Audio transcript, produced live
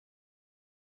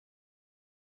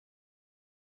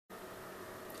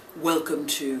Welcome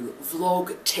to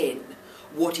Vlog 10.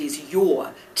 What is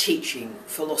your teaching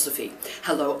philosophy?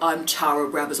 Hello, I'm Tara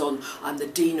Brabazon. I'm the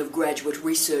Dean of Graduate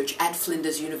Research at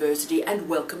Flinders University, and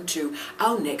welcome to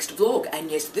our next vlog. And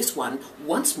yes, this one,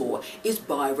 once more, is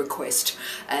by request.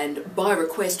 And by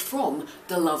request from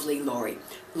the lovely Laurie.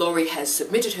 Laurie has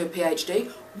submitted her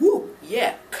PhD. Woo,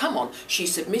 yeah, come on. She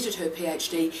submitted her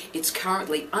PhD. It's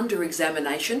currently under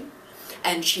examination,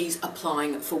 and she's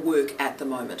applying for work at the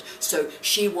moment. So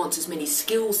she wants as many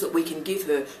skills that we can give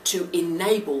her to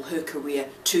enable her career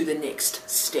to the next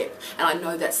step. And I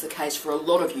know that's the case for a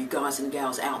lot of you guys and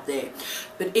gals out there.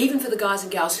 But even for the guys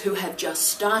and gals who have just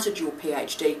started your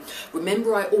PhD,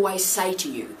 remember I always say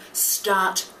to you,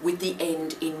 start with the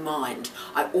end in mind.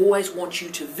 I always want you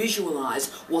to visualize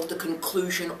what the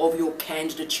conclusion of your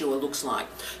candidature looks like.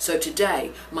 So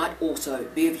today might also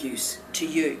be of use to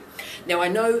you. Now I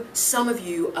know some of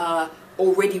you are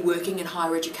already working in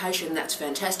higher education. That's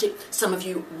fantastic. Some of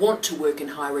you want to work in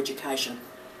higher education.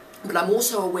 But I'm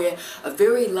also aware a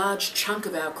very large chunk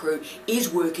of our crew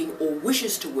is working or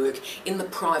wishes to work in the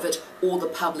private or the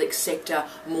public sector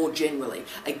more generally.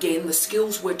 Again, the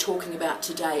skills we're talking about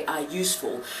today are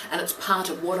useful, and it's part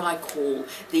of what I call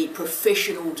the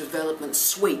professional development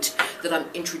suite that I'm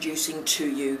introducing to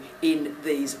you in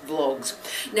these vlogs.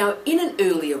 Now, in an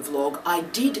earlier vlog, I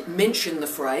did mention the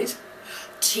phrase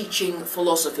teaching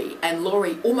philosophy, and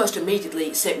Laurie almost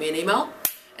immediately sent me an email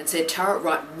and said, Tara,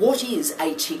 right, what is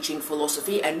a teaching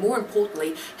philosophy, and more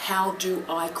importantly, how do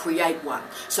I create one?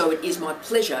 So it is my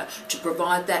pleasure to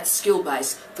provide that skill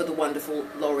base for the wonderful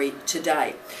Laurie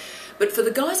today. But for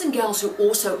the guys and gals who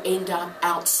also end up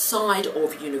outside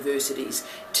of universities,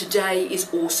 today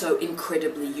is also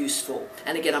incredibly useful.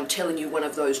 And again, I'm telling you one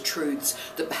of those truths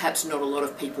that perhaps not a lot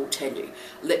of people tell you.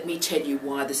 Let me tell you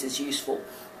why this is useful.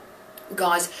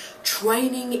 Guys,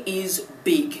 training is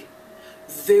big.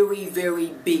 Very, very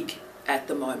big at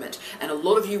the moment, and a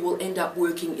lot of you will end up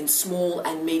working in small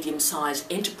and medium-sized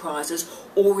enterprises,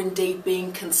 or indeed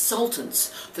being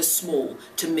consultants for small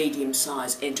to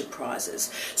medium-sized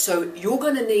enterprises. So you're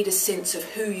going to need a sense of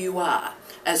who you are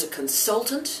as a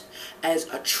consultant, as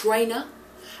a trainer,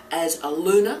 as a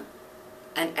learner,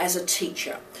 and as a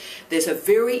teacher. There's a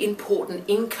very important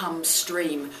income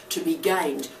stream to be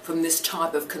gained from this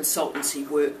type of consultancy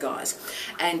work, guys.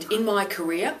 And in my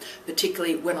career,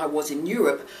 particularly when I was in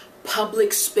Europe,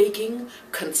 public speaking,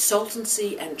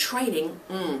 consultancy and training,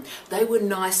 they were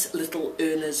nice little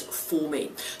earners for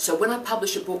me. So when I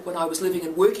published a book when I was living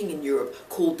and working in Europe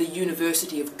called The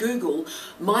University of Google,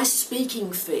 my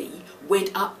speaking fee went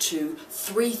up to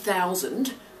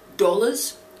 $3,000,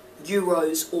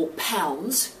 euros or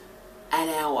pounds an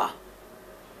hour.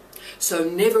 So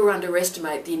never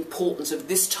underestimate the importance of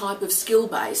this type of skill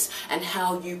base and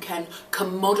how you can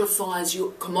commodify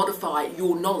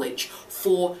your knowledge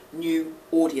for new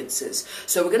audiences.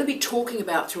 So we're going to be talking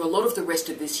about through a lot of the rest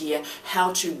of this year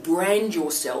how to brand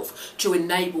yourself to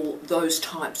enable those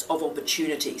types of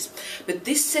opportunities. But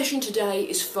this session today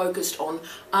is focused on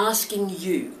asking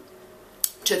you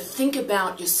to think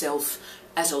about yourself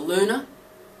as a learner,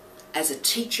 as a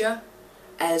teacher,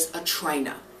 as a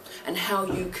trainer, and how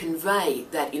you convey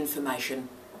that information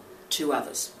to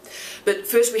others. But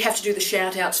first we have to do the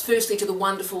shout outs. Firstly to the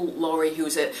wonderful Laurie, who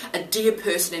is a dear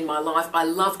person in my life. I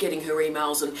love getting her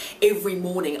emails, and every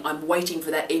morning I'm waiting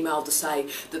for that email to say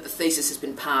that the thesis has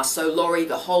been passed. So Laurie,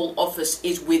 the whole office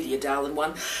is with you, darling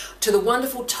one. To the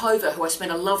wonderful Tova, who I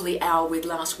spent a lovely hour with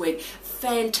last week.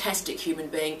 Fantastic human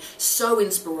being, so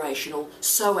inspirational,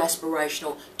 so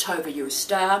aspirational. Tova, you're a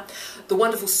star. The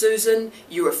wonderful Susan,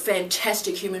 you're a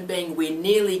fantastic human being. We're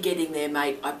nearly getting there,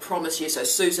 mate, I promise you. So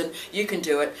Susan, you can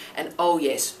do it. And oh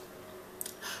yes,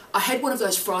 I had one of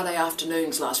those Friday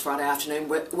afternoons last Friday afternoon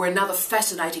where another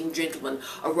fascinating gentleman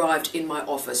arrived in my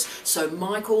office. So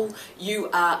Michael, you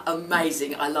are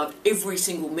amazing. I loved every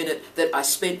single minute that I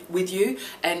spent with you.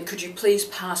 And could you please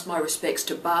pass my respects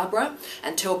to Barbara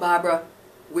and tell Barbara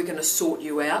we're going to sort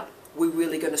you out. We're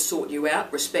really going to sort you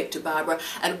out. Respect to Barbara.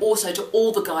 And also to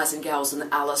all the guys and gals in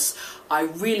Alice. I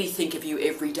really think of you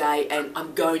every day, and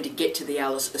I'm going to get to the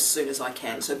Alice as soon as I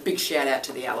can. So big shout out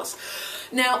to the Alice.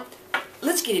 Now,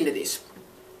 let's get into this.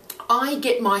 I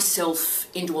get myself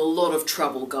into a lot of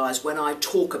trouble, guys, when I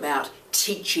talk about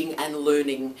teaching and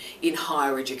learning in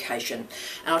higher education.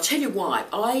 And I'll tell you why.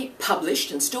 I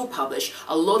published and still publish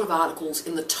a lot of articles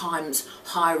in the Times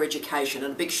Higher Education,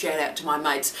 and a big shout out to my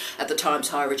mates at the Times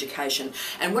Higher Education.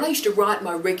 And when I used to write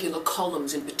my regular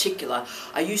columns in particular,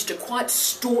 I used to quite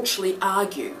staunchly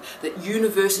argue that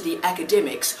university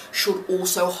academics should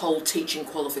also hold teaching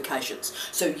qualifications.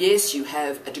 So yes, you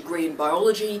have a degree in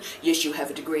biology, yes, you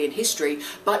have a degree in history,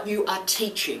 but you are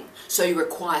teaching, so you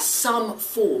require some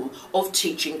form of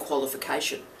teaching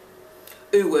qualification.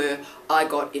 I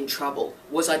got in trouble.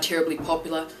 Was I terribly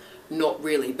popular? Not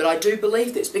really, but I do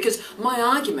believe this, because my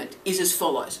argument is as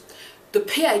follows. The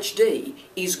PhD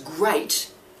is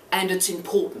great and it's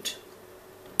important,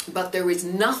 but there is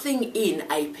nothing in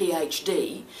a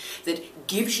PhD that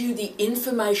gives you the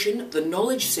information, the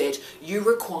knowledge set you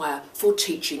require for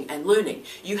teaching and learning.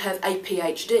 You have a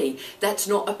PhD. That's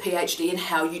not a PhD in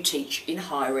how you teach in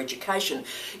higher education.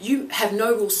 You have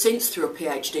no real sense through a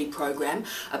PhD program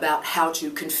about how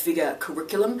to configure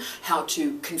curriculum, how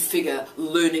to configure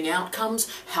learning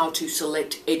outcomes, how to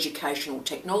select educational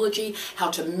technology, how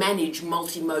to manage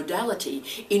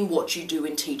multimodality in what you do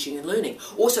in teaching and learning.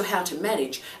 Also how to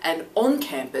manage an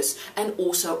on-campus and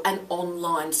also an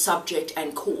online subject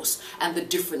and course, and the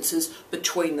differences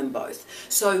between them both.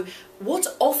 So what's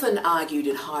often argued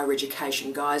in higher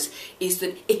education, guys, is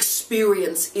that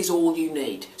experience is all you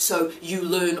need. So you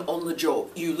learn on the job.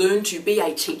 You learn to be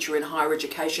a teacher in higher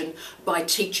education by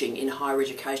teaching in higher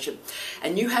education.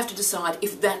 And you have to decide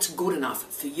if that's good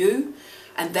enough for you,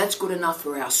 and that's good enough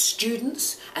for our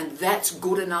students, and that's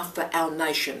good enough for our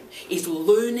nation. Is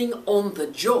learning on the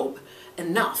job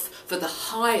enough for the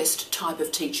highest type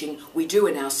of teaching we do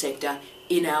in our sector,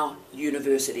 in our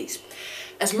universities?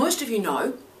 As most of you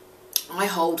know, I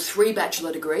hold 3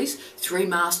 bachelor degrees, 3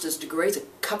 master's degrees, a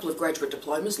couple of graduate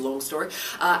diplomas, long story,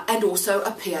 and also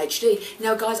a PhD.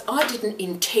 Now guys, I didn't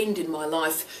intend in my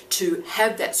life to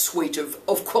have that suite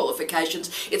of qualifications.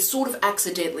 It sort of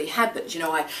accidentally happened. You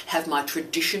know, I have my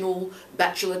traditional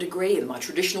bachelor degree in my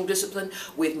traditional discipline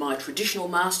with my traditional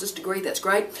master's degree, that's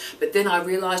great, but then I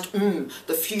realised,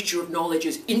 the future of knowledge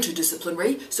is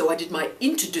interdisciplinary, so I did my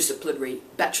interdisciplinary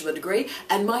bachelor degree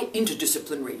and my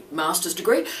interdisciplinary master's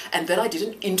degree, and then I did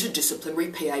an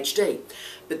interdisciplinary PhD.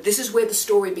 But this is where the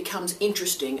story becomes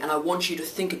interesting, and I want you to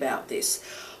think about this.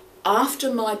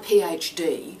 After my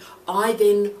PhD, I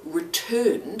then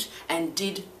returned and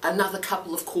did another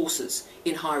couple of courses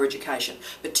in higher education.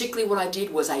 Particularly what I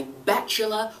did was a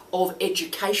Bachelor of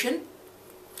Education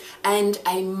and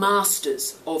a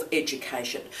Master's of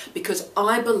Education, because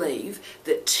I believe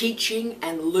that teaching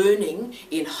and learning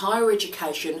in higher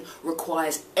education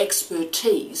requires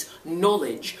expertise,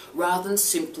 knowledge, rather than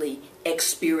simply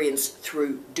experience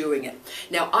through doing it.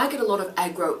 Now, I get a lot of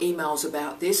aggro emails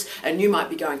about this, and you might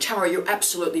be going, Tara, you're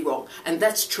absolutely wrong, and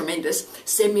that's tremendous.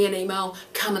 Send me an email,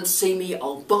 come and see me,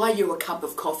 I'll buy you a cup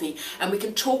of coffee, and we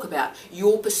can talk about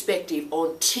your perspective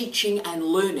on teaching and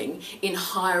learning in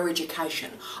higher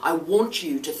education. I want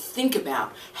you to think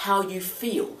about how you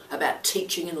feel about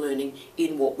teaching and learning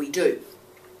in what we do.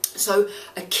 So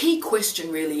a key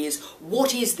question really is,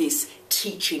 what is this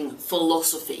teaching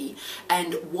philosophy,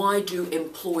 and why do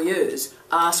employers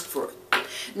ask for it?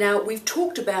 Now, we've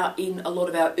talked about in a lot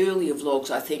of our earlier vlogs,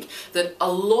 I think, that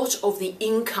a lot of the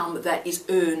income that is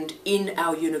earned in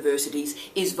our universities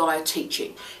is via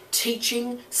teaching.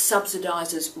 Teaching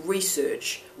subsidises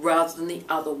research rather than the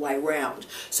other way round.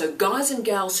 So guys and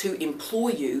gals who employ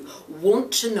you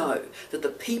want to know that the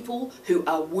people who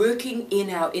are working in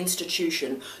our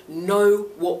institution know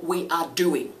what we are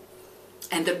doing,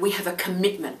 and that we have a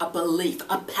commitment, a belief,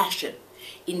 a passion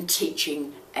in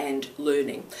teaching and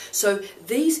learning. So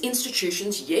these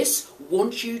institutions, yes,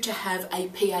 want you to have a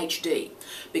PhD,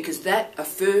 because that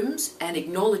affirms and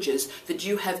acknowledges that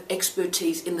you have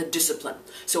expertise in the discipline.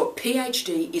 So a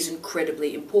PhD is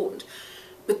incredibly important.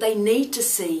 But they need to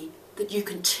see that you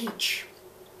can teach.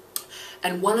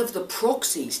 And one of the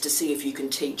proxies to see if you can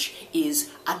teach is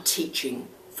a teaching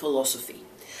philosophy.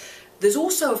 There's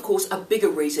also, of course, a bigger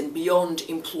reason beyond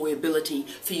employability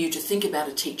for you to think about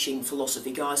a teaching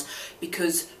philosophy, guys,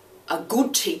 because a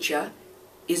good teacher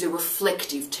is a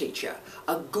reflective teacher.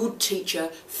 A good teacher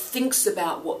thinks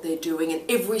about what they're doing, and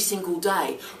every single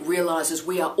day realises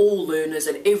we are all learners,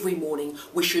 and every morning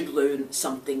we should learn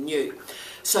something new.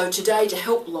 So today, to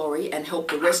help Laurie and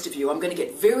help the rest of you, I'm going to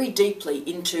get very deeply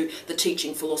into the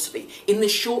teaching philosophy. In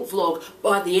this short vlog,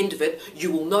 by the end of it,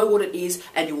 you will know what it is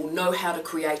and you will know how to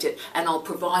create it, and I'll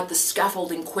provide the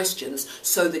scaffolding questions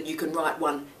so that you can write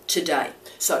one today.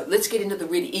 So let's get into the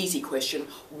really easy question: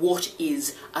 what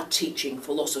is a teaching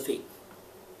philosophy?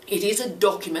 It is a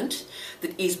document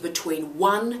that is between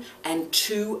 1 and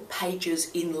 2 pages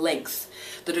in length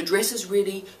that addresses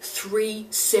really 3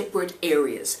 separate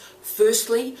areas.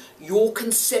 Firstly, your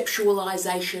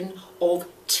conceptualization of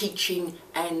teaching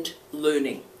and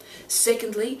learning.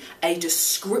 Secondly, a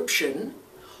description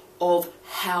of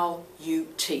how you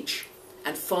teach.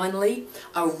 And finally,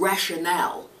 a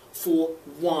rationale for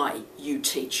why you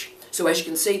teach. So as you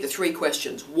can see, the 3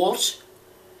 questions: what,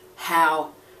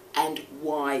 how, and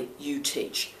why you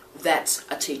teach. That's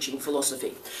a teaching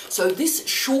philosophy. So this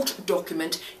short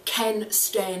document can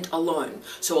stand alone.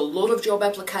 So a lot of job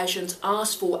applications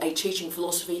ask for a teaching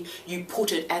philosophy. You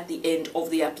put it at the end of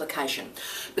the application.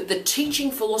 But the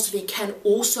teaching philosophy can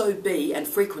also be, and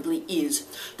frequently is,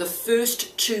 the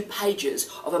first 2 pages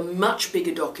of a much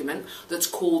bigger document that's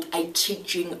called a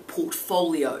teaching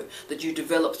portfolio that you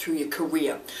develop through your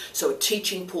career. So a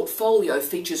teaching portfolio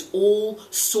features all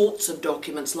sorts of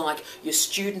documents like your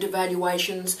student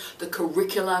evaluations, the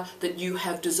curricula that you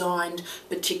have designed,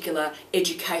 particular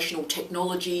educational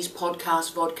technologies,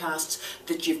 podcasts, vodcasts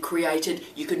that you've created.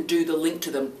 You can do the link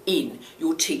to them in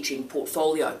your teaching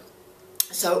portfolio.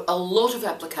 So a lot of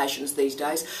applications these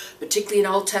days, particularly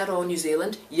in Aotearoa, New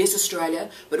Zealand, yes,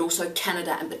 Australia, but also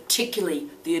Canada and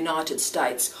particularly the United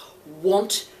States,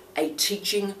 want a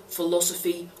teaching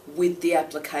philosophy with the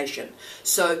application.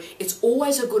 So it's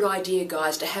always a good idea,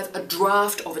 guys, to have a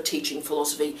draft of a teaching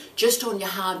philosophy just on your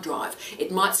hard drive.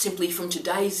 It might simply, from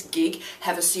today's gig,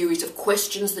 have a series of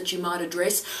questions that you might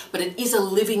address, but it is a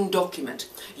living document.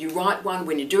 You write one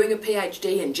when you're doing a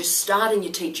PhD and just starting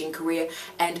your teaching career,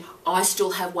 and I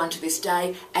still have one to this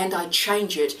day, and I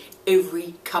change it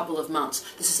every couple of months.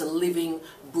 This is a living,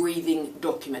 breathing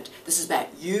document. This is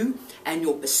about you and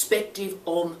your perspective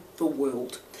on the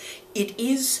world. It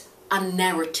is a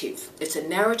narrative. It's a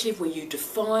narrative where you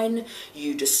define,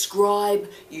 you describe,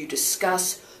 you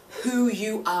discuss who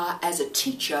you are as a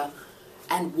teacher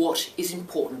and what is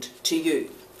important to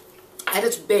you. At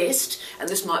its best, and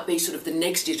this might be sort of the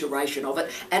next iteration of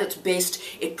it, at its best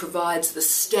it provides the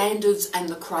standards and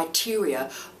the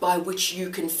criteria by which you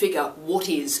can figure what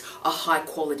is a high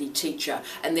quality teacher,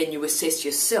 and then you assess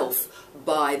yourself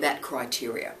by that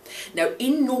criteria. Now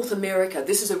in North America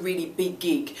this is a really big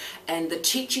gig, and the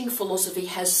teaching philosophy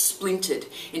has splintered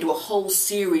into a whole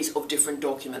series of different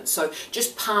documents. So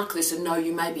just park this and know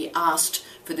you may be asked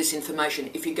for this information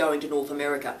if you're going to North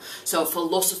America. So a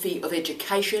philosophy of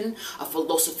education, a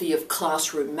philosophy of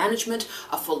classroom management,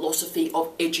 a philosophy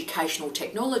of educational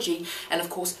technology, and of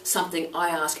course something I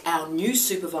ask our new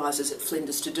supervisors at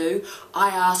Flinders to do, I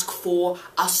ask for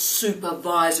a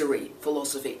supervisory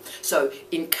philosophy. So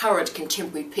in current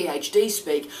contemporary PhD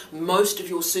speak, most of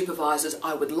your supervisors,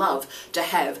 I would love to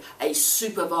have a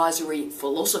supervisory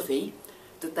philosophy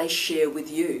that they share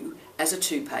with you as a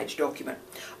 2-page document.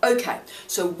 Okay,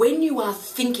 so when you are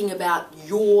thinking about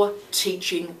your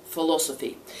teaching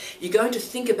philosophy, you're going to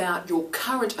think about your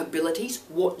current abilities,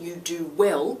 what you do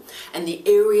well, and the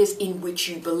areas in which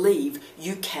you believe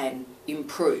you can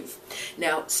improve.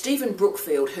 Now, Stephen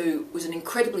Brookfield, who was an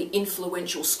incredibly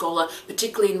influential scholar,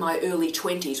 particularly in my early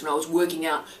 20s when I was working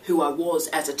out who I was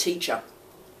as a teacher,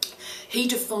 he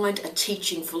defined a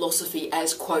teaching philosophy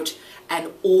as, quote,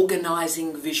 an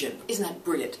organising vision. Isn't that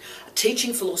brilliant? A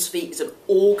teaching philosophy is an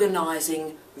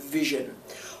organising vision.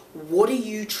 What are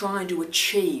you trying to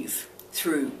achieve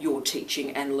through your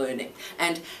teaching and learning?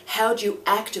 And how do you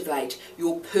activate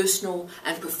your personal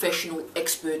and professional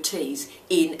expertise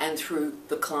in and through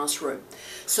the classroom?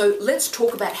 So let's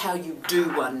talk about how you do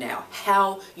one now,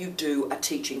 how you do a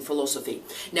teaching philosophy.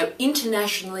 Now,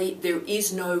 internationally, there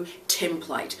is no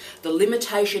template. The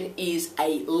limitation is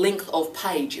a length of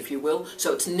page, if you will,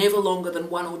 so it's never longer than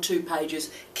 1 or 2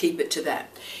 pages. Keep it to that.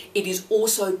 It is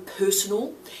also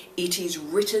personal. It is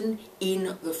written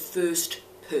in the first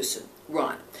person.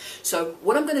 Right, so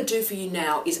what I'm going to do for you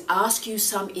now is ask you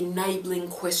some enabling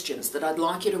questions that I'd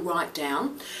like you to write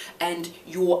down, and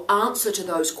your answer to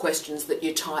those questions that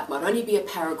you type might only be a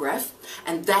paragraph,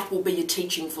 and that will be your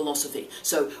teaching philosophy.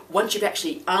 So once you've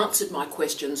actually answered my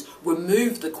questions,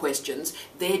 remove the questions.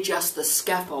 They're just the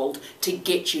scaffold to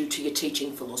get you to your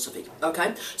teaching philosophy.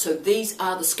 Okay, so these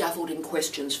are the scaffolding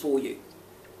questions for you.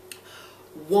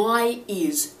 Why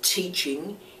is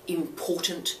teaching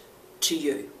important to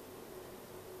you?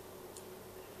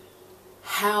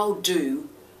 How do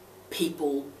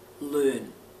people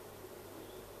learn?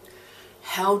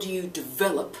 How do you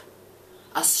develop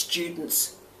a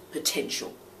student's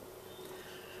potential?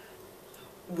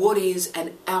 What is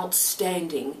an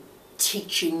outstanding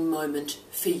teaching moment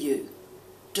for you?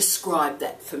 Describe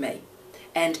that for me.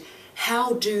 And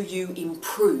how do you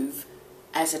improve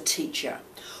as a teacher?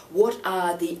 What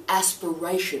are the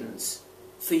aspirations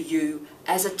for you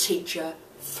as a teacher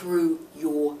through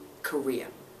your career?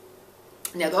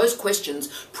 Now, those questions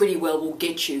pretty well will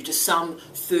get you to some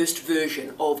first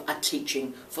version of a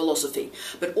teaching philosophy.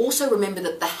 But also remember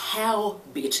that the how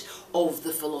bit of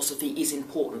the philosophy is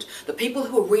important. The people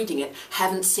who are reading it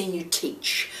haven't seen you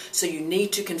teach, so you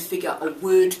need to configure a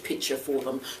word picture for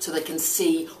them so they can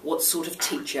see what sort of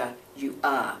teacher you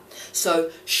are.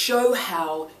 So show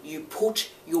how you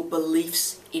put your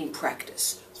beliefs in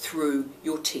practice through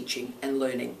your teaching and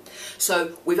learning.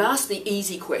 So we've asked the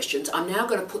easy questions. I'm now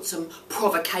going to put some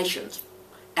provocations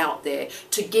out there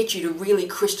to get you to really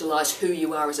crystallize who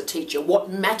you are as a teacher,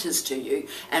 what matters to you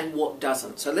and what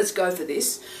doesn't. So let's go for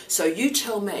this. So you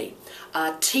tell me,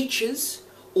 are teachers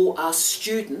or are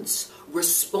students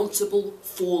responsible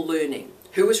for learning?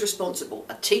 Who is responsible,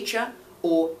 a teacher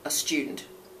or a student?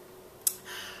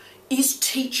 Is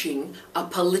teaching a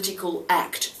political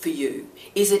act for you?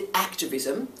 Is it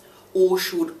activism, or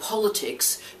should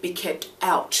politics be kept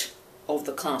out of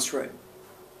the classroom?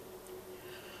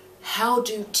 How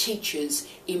do teachers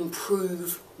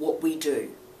improve what we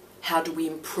do? How do we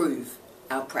improve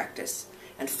our practice?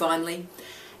 And finally,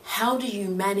 how do you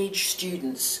manage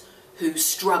students who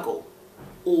struggle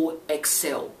or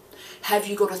excel? Have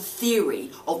you got a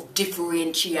theory of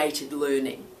differentiated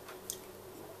learning?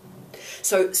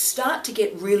 So start to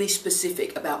get really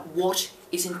specific about what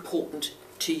is important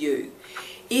to you.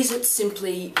 Is it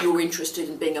simply you're interested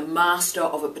in being a master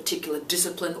of a particular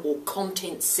discipline or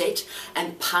content set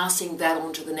and passing that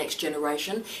on to the next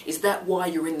generation? Is that why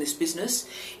you're in this business?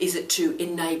 Is it to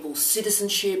enable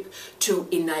citizenship, to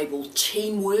enable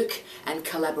teamwork and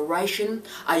collaboration?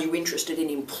 Are you interested in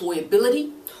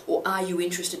employability, or are you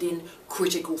interested in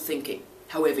critical thinking?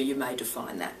 However you may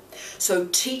define that. So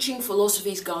teaching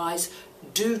philosophies, guys,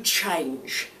 do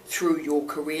change through your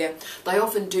career. They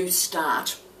often do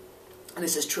start, and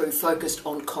this is true, focused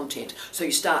on content. So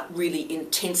you start really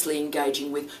intensely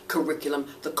engaging with curriculum,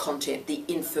 the content, the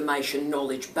information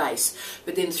knowledge base.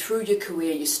 But then through your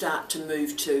career you start to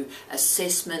move to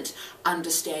assessment,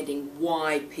 understanding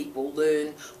why people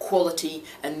learn, quality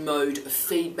and mode of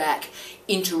feedback,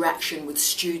 interaction with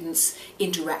students,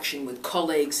 interaction with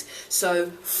colleagues. So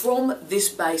from this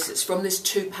basis, from this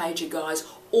two-pager, guys,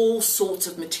 all sorts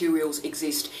of materials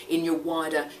exist in your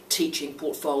wider teaching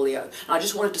portfolio. And I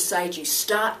just wanted to say to you,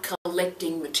 start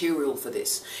collecting material for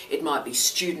this. It might be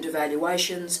student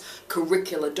evaluations,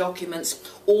 curricular documents,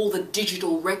 all the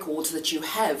digital records that you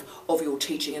have of your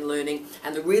teaching and learning,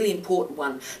 and the really important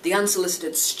one, the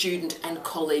unsolicited student and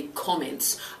colleague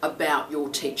comments about your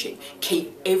teaching.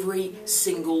 Keep every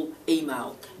single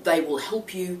email. They will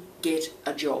help you get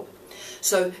a job.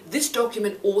 So this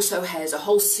document also has a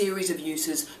whole series of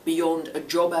uses beyond a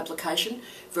job application,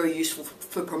 very useful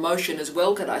for promotion as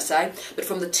well, could I say. But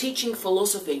from the teaching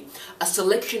philosophy, a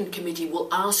selection committee will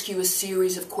ask you a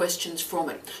series of questions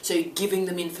from it. So you're giving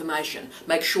them information.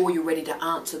 Make sure you're ready to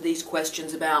answer these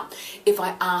questions about, if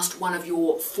I asked one of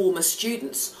your former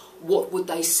students, what would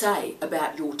they say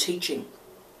about your teaching?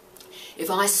 If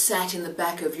I sat in the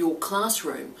back of your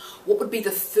classroom, what would be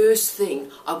the first thing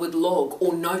I would log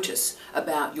or notice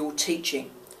about your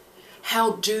teaching?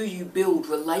 How do you build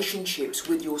relationships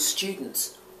with your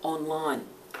students online?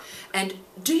 And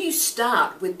do you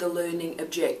start with the learning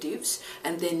objectives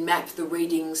and then map the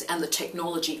readings and the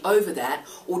technology over that,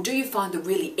 or do you find the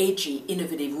really edgy,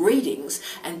 innovative readings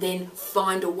and then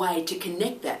find a way to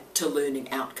connect that to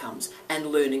learning outcomes and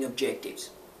learning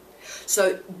objectives?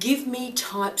 So give me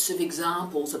types of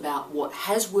examples about what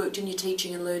has worked in your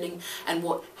teaching and learning and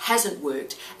what hasn't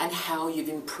worked and how you've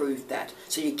improved that.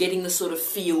 So you're getting the sort of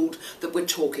field that we're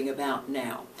talking about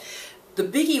now. The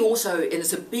biggie also, and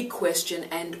it's a big question,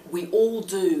 and we all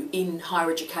do in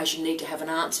higher education need to have an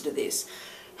answer to this,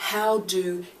 how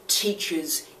do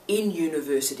teachers in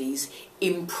universities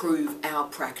improve our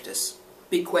practice?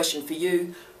 Big question for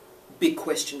you, big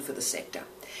question for the sector.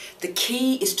 The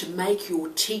key is to make your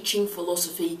teaching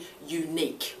philosophy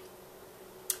unique,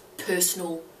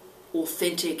 personal,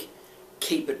 authentic,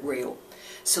 keep it real.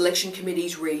 Selection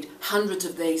committees read hundreds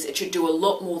of these. It should do a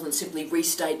lot more than simply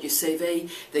restate your CV.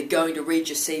 They're going to read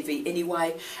your CV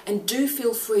anyway. And do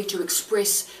feel free to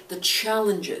express the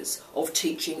challenges of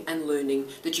teaching and learning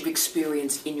that you've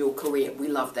experienced in your career. We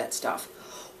love that stuff.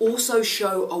 Also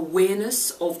show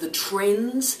awareness of the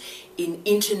trends in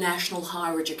international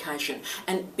higher education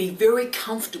and be very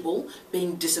comfortable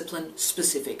being discipline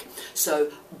specific.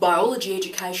 So biology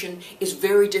education is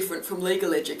very different from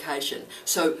legal education.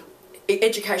 So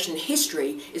Education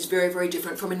history is very, very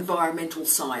different from environmental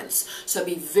science. So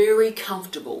be very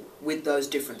comfortable with those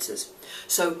differences.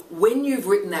 So when you've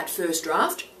written that first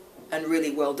draft, and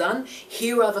really well done,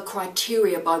 here are the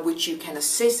criteria by which you can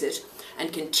assess it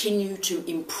and continue to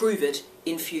improve it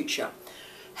in future.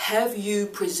 Have you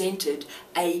presented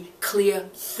a clear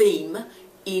theme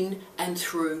in and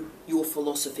through your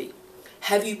philosophy?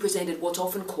 Have you presented what's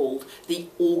often called the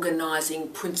organising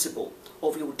principle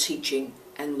of your teaching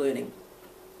and learning?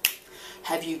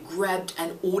 Have you grabbed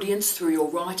an audience through your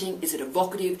writing? Is it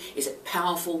evocative? Is it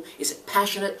powerful? Is it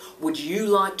passionate? Would you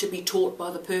like to be taught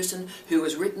by the person who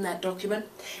has written that document?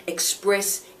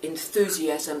 Express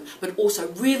enthusiasm, but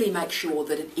also really make sure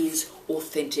that it is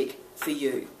authentic for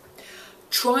you.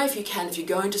 Try, if you can, if you're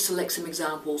going to select some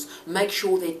examples, make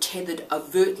sure they're tethered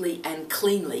overtly and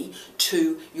cleanly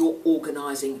to your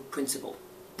organising principle.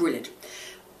 Brilliant.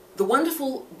 The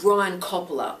wonderful Brian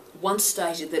Coppola once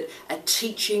stated that a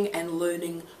teaching and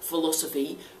learning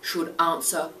philosophy should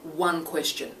answer one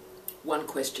question. One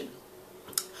question.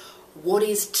 What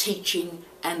is teaching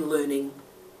and learning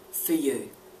for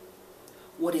you?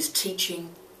 What is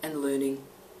teaching and learning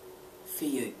for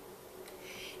you?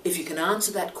 If you can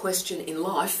answer that question in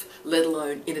life, let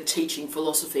alone in a teaching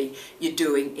philosophy, you're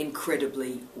doing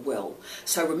incredibly well.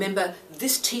 So remember,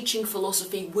 this teaching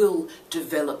philosophy will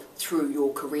develop through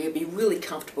your career. Be really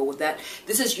comfortable with that.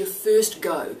 This is your first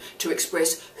go to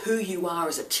express who you are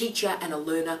as a teacher and a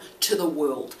learner to the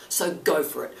world. So go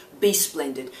for it. Be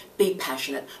splendid. Be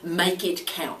passionate. Make it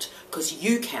count, because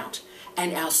you count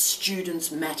and our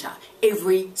students matter.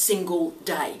 Every single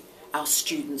day, our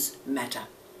students matter.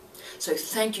 So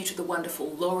thank you to the wonderful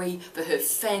Laurie for her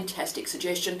fantastic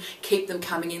suggestion. Keep them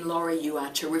coming in, Laurie. You are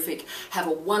terrific. Have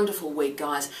a wonderful week,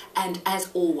 guys. And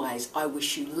as always, I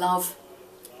wish you love,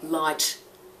 light,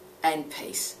 and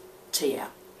peace. Tea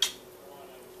out.